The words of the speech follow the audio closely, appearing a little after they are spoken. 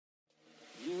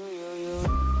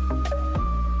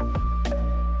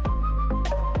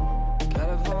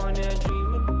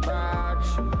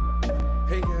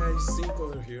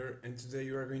Cekin here, and today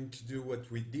you are going to do what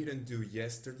we didn't do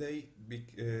yesterday,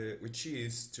 which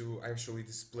is to actually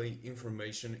display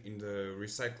information in the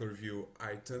RecyclerView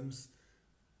items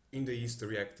in the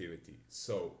history activity.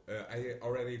 So I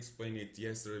already explained it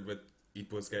yesterday, but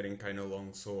it was getting kind of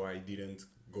long, so I didn't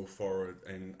go forward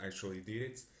and actually did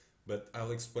it. But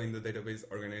I'll explain the database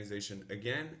organization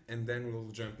again, and then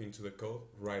we'll jump into the code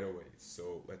right away.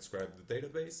 So let's grab the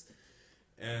database,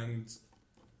 and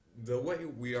the way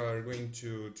we are going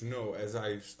to know, as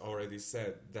I've already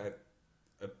said, that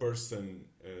a person,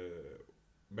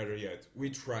 better yet,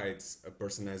 which rights a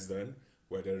person has done,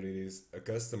 whether it is a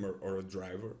customer or a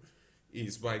driver,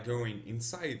 is by going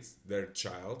inside their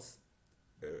child,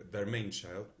 their main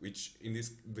child, which in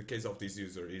the case of this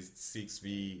user is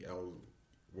 6VLU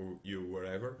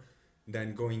wherever,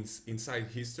 then going inside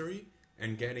history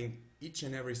and getting each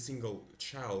and every single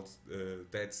child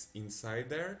that's inside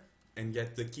there and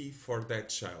get the key for that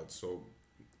child. So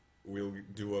we'll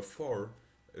do a for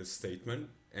statement,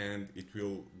 and it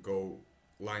will go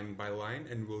line by line,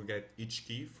 and we'll get each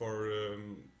key for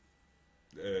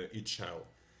each child.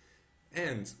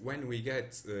 And when we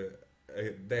get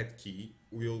that key,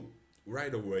 we'll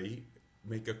right away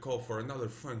make a call for another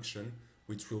function,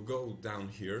 which will go down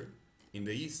here in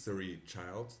the history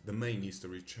child, the main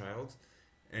history child,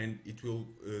 and it will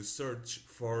search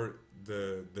for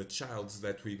the childs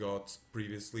that we got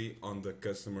previously on the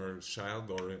customer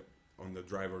child or on the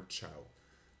driver child.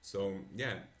 So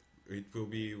yeah, it will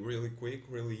be really quick,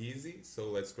 really easy.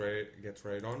 So let's get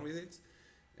right on with it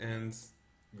and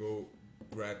go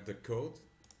grab the code.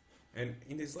 And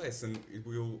in this lesson, it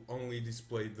will only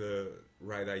display the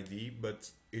right ID, but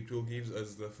it will give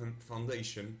us the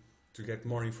foundation to get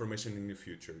more information in the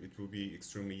future. It will be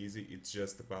extremely easy. It's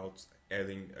just about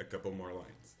adding a couple more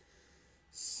lines.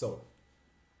 So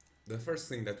the first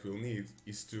thing that we'll need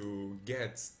is to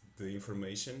get the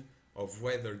information of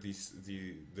whether the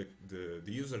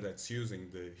user that's using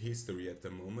the history at the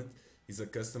moment is a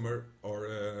customer or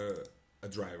a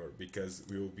driver, because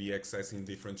we will be accessing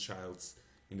different childs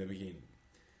in the beginning.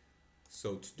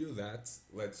 So to do that,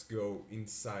 let's go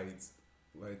inside.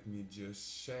 Let me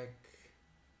just check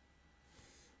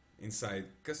inside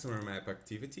customer map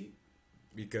activity,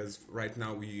 because right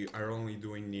now we are only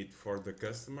doing it for the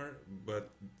customer,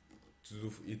 but to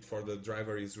do it for the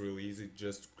driver is really easy.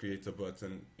 Just create a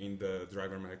button in the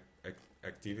driver map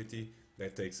activity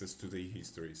that takes us to the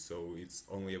history. So it's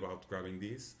only about grabbing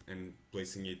this and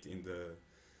placing it in the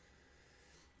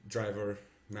driver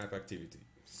map activity.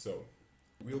 So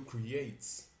we'll create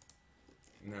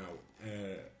now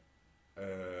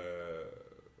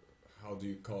how do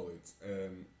you call it,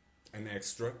 an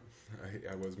extra.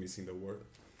 I was missing the word,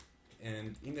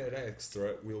 and in that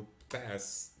extra we'll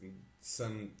pass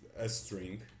a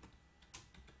string.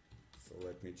 So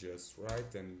let me just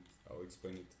write, and I'll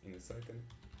explain it in a second.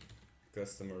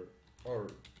 Customer or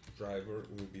driver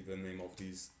will be the name of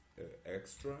this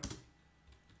extra,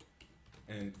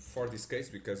 and for this case,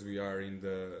 because we are in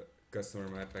the customer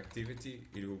map activity,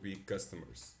 it will be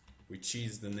customers, which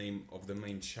is the name of the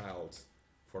main child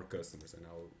for customers, and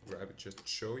I'll grab it just to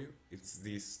show you. It's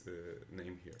this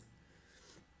name here.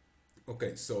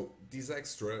 Okay, so this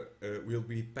extra will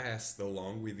be passed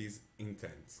along with this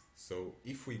intent. So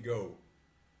if we go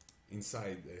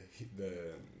inside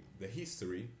the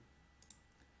history,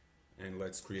 and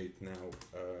let's create now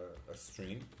a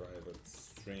string, private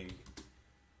string,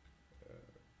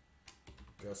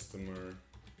 customer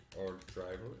or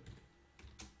driver,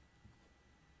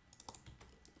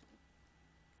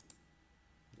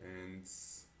 and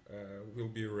we'll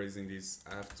be erasing this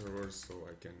afterwards so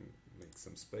I can make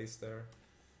some space there.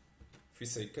 If we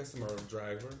say customer or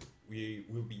driver, we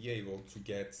will be able to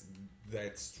get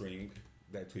that string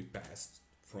that we passed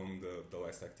from the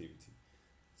last activity.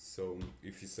 So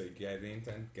if you say get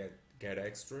intent, get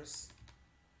extras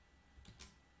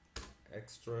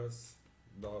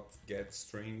dot get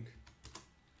string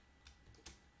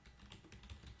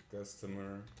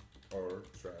customer or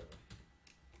driver.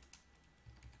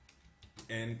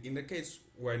 And in the case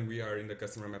when we are in the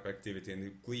customer map activity and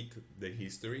you click the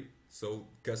history, so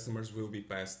customers will be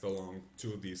passed along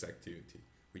to this activity,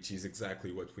 which is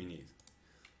exactly what we need.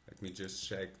 Let me just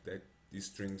check that these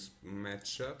strings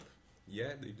match up.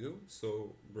 Yeah, they do,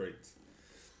 so great.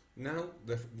 Now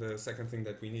the second thing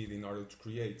that we need in order to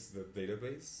create the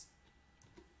database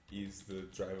is the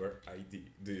driver ID,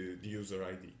 the user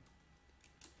ID.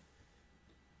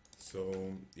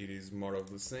 So it is more of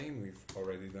the same. We've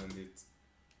already done it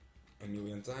a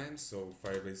million times. So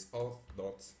Firebase auth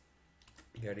dot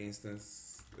get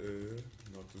instance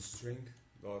not to string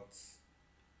dot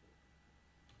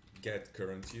get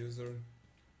current user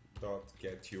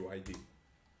history.getUID,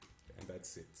 and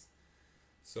that's it.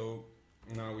 So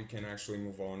now we can actually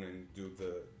move on and do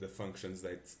the functions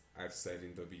that I've said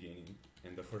in the beginning,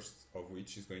 and the first of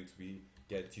which is going to be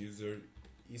get user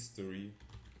history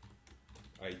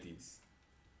IDs.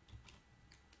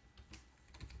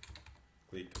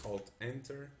 Click Alt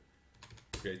Enter,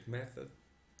 create method,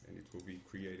 and it will be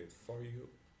created for you.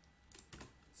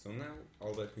 So now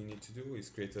all that we need to do is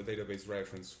create a database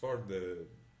reference for the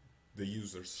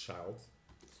user's child.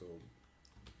 So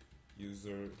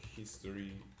user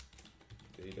history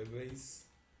database,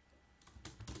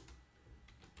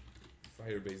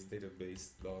 FirebaseData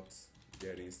dot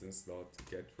get instance dot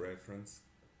get reference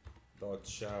dot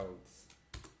child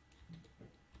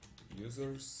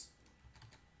users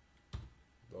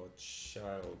dot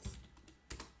child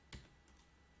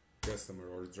customer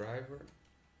or driver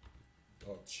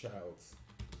dot child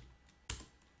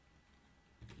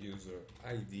user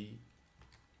ID,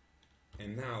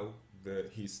 and now the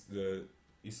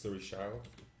history child,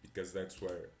 because that's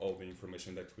where all the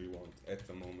information that we want at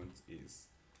the moment is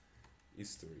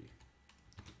history.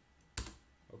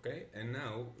 Okay, and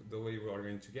now the way we are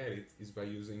going to get it is by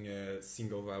using a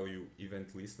single value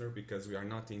event listener, because we are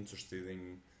not interested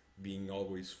in being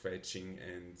always fetching,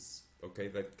 and okay,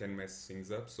 that can mess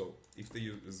things up. So if the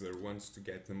user wants to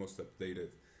get the most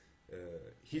updated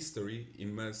history, he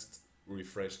must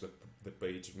refresh the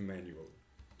page manually.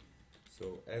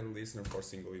 So add listener for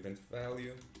single event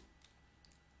value,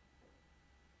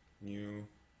 new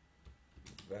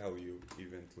value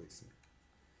event listener.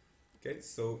 Okay,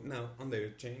 so now on data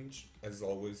change, as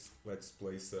always, let's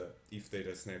place a if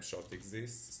data snapshot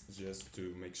exists, just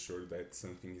to make sure that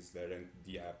something is there and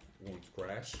the app won't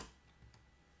crash.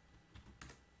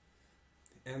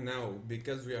 And now,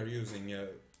 because we are using a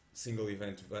single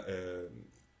event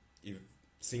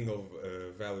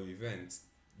value event,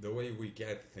 the way we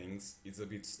get things is a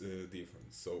bit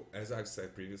different. So as I've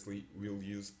said previously, we'll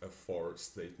use a for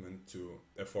statement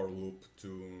a for loop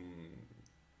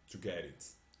to get it.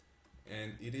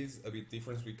 And it is a bit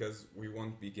different because we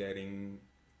won't be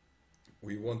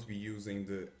using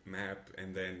the map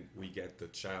and then we get the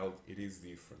child. It is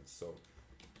different. So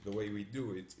the way we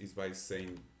do it is by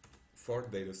saying for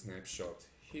data snapshot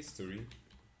history,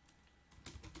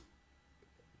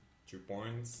 2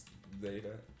 points,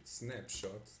 data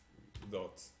snapshot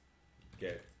dot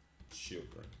get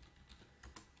children.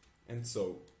 And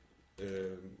so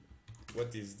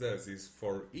what this does is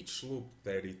for each loop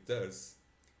that it does,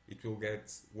 it will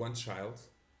get one child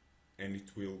and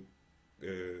it will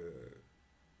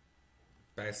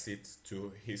pass it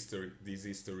to this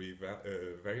history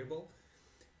variable,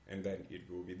 and then it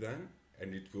will be done,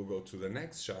 and it will go to the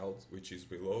next child which is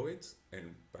below it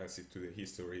and pass it to the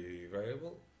history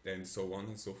variable, and so on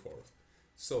and so forth.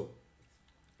 So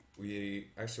we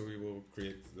actually will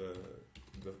create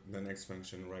the next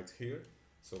function right here.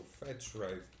 So fetch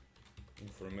write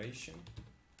information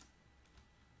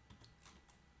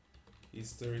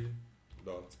history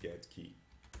dot get key,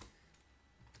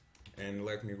 and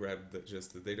let me grab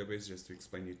just the database just to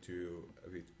explain it to you a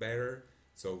bit better.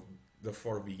 So the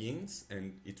for begins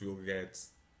and it will get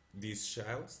this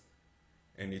child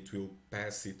and it will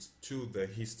pass it to the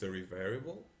history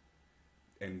variable,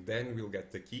 and then we'll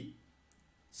get the key.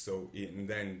 So and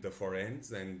then the for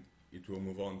ends and it will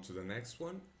move on to the next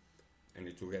one and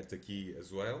it will get the key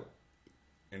as well,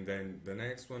 and then the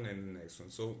next one and the next one.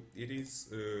 So it is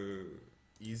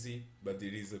easy, but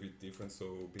it is a bit different,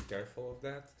 so be careful of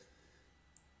that.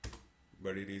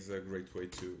 But it is a great way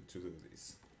to do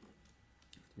this.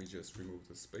 Let me just remove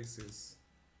the spaces,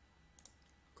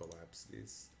 collapse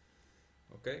this.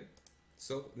 Okay,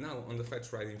 so now on the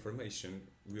fetch write information,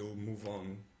 we'll move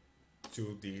on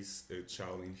to this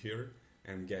child in here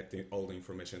and get all the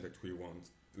information that we want,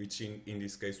 which in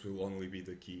this case will only be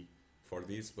the key for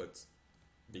this, but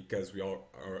because we are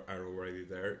already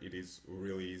there, it is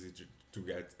really easy to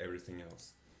get everything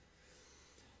else.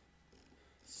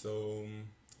 So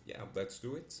yeah, let's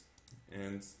do it.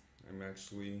 And I'm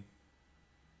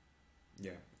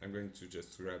going to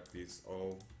just grab this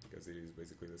all because it is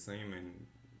basically the same, and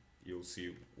you'll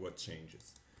see what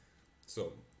changes.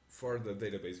 So for the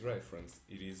database reference,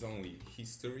 it is only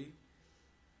history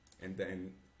and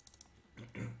then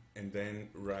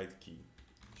write key,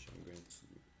 which I'm going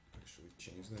to actually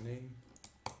change the name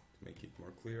to make it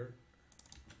more clear.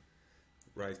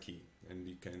 Write key, and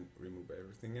you can remove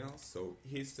everything else. So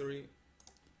history,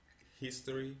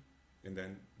 and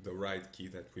then the write key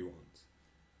that we want.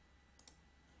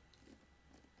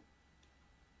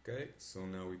 Okay, so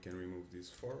now we can remove this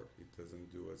for, it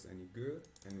doesn't do us any good,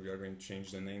 and we are going to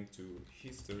change the name to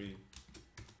history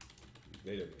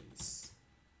database.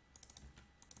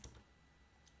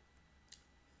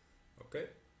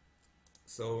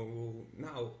 So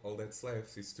now all that's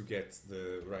left is to get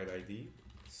the ride ID,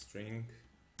 string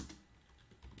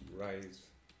ride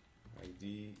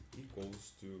ID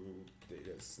equals to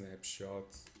data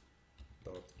snapshot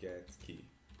dot get key,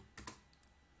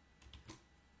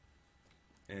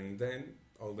 and then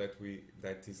all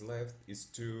that is left is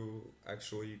to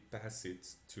actually pass it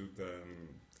to the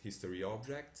history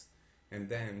object, and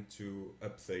then to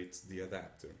update the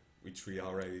adapter, which we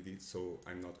already did, so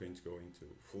I'm not going to go into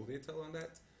full detail on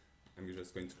that. I'm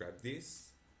just going to grab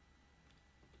this.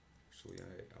 Actually,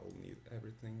 I'll need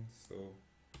everything, so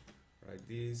write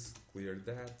this, clear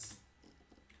that,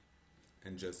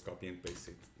 and just copy and paste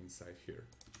it inside here.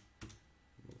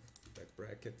 Move that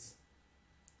bracket.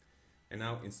 And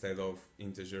now, instead of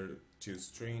integer to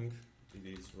string, it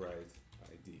is write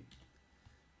ID.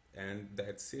 And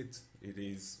that's it. It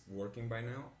is working by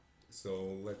now.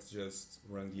 So let's just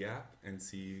run the app and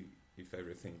see if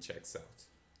everything checks out.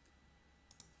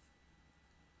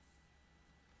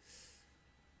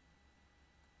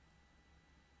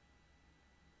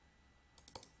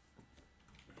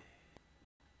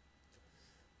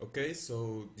 Okay,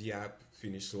 so the app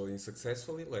finished loading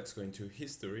successfully. Let's go into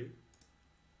history.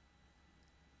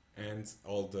 And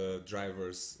all the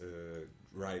drivers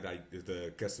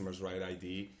the customer's ride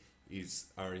ID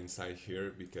are inside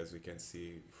here, because we can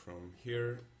see from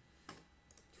here.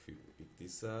 If we pick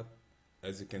this up,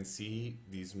 as you can see,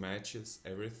 these matches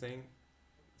everything.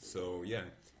 So yeah,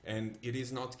 and it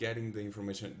is not getting the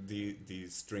information,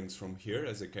 these strings from here,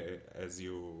 as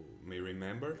you may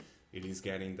remember. It is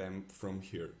getting them from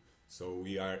here. So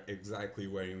we are exactly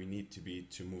where we need to be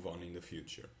to move on in the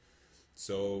future.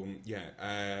 So yeah,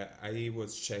 I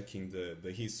was checking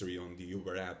the history on the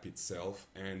Uber app itself,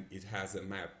 and it has a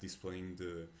map displaying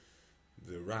the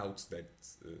route that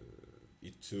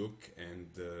it took, and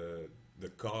the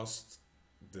cost,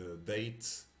 the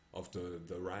date of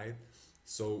the ride.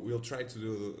 So we'll try to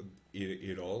do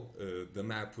it all. The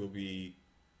map will be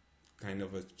kind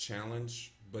of a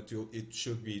challenge, but it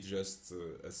should be just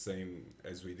the same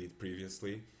as we did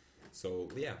previously. So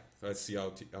yeah, let's see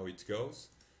how it goes.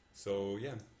 So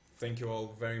yeah, thank you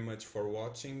all very much for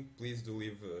watching. Please do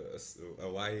leave a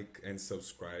like and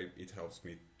subscribe. It helps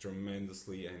me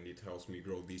tremendously, and it helps me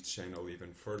grow this channel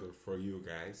even further for you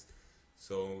guys.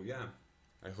 So yeah,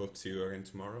 I hope to see you again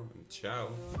tomorrow, and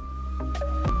ciao.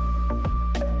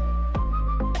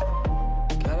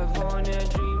 California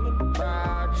dreaming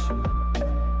about you.